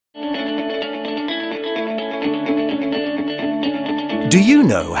Do you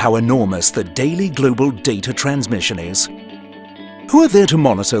know how enormous the daily global data transmission is? Who are there to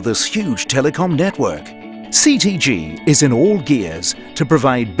monitor this huge telecom network? CTG is in all gears to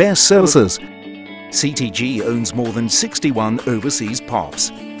provide best services. CTG owns more than 61 overseas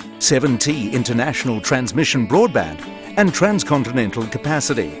POPs, 7T international transmission broadband and transcontinental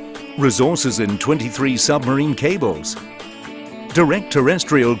capacity, resources in 23 submarine cables, direct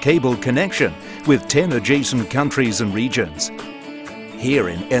terrestrial cable connection with 10 adjacent countries and regions. Here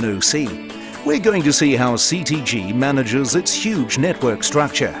in NOC, we're going to see how CTG manages its huge network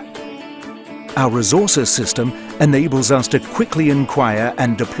structure. Our resources system enables us to quickly inquire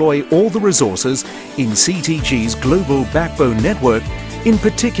and deploy all the resources in CTG's global backbone network in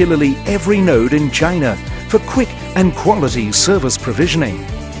particularly every node in China for quick and quality service provisioning.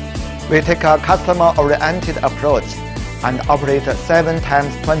 We take a customer-oriented approach and operate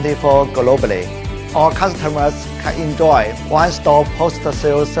 7x24 globally. All customers can enjoy one-stop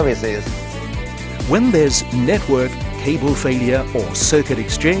post-sale services. When there's network, cable failure or circuit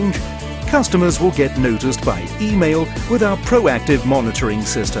exchange, customers will get noticed by email with our proactive monitoring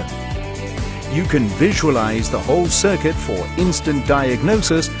system. You can visualize the whole circuit for instant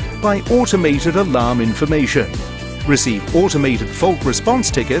diagnosis by automated alarm information, receive automated fault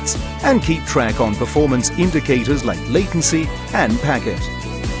response tickets, and keep track on performance indicators like latency and packet.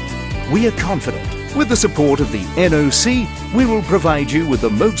 We are confident, with the support of the NOC, we will provide you with the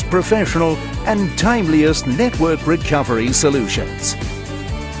most professional and timeliest network recovery solutions.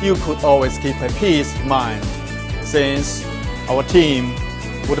 You could always keep a peace of mind, since our team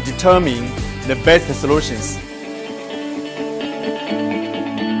would determine the best solutions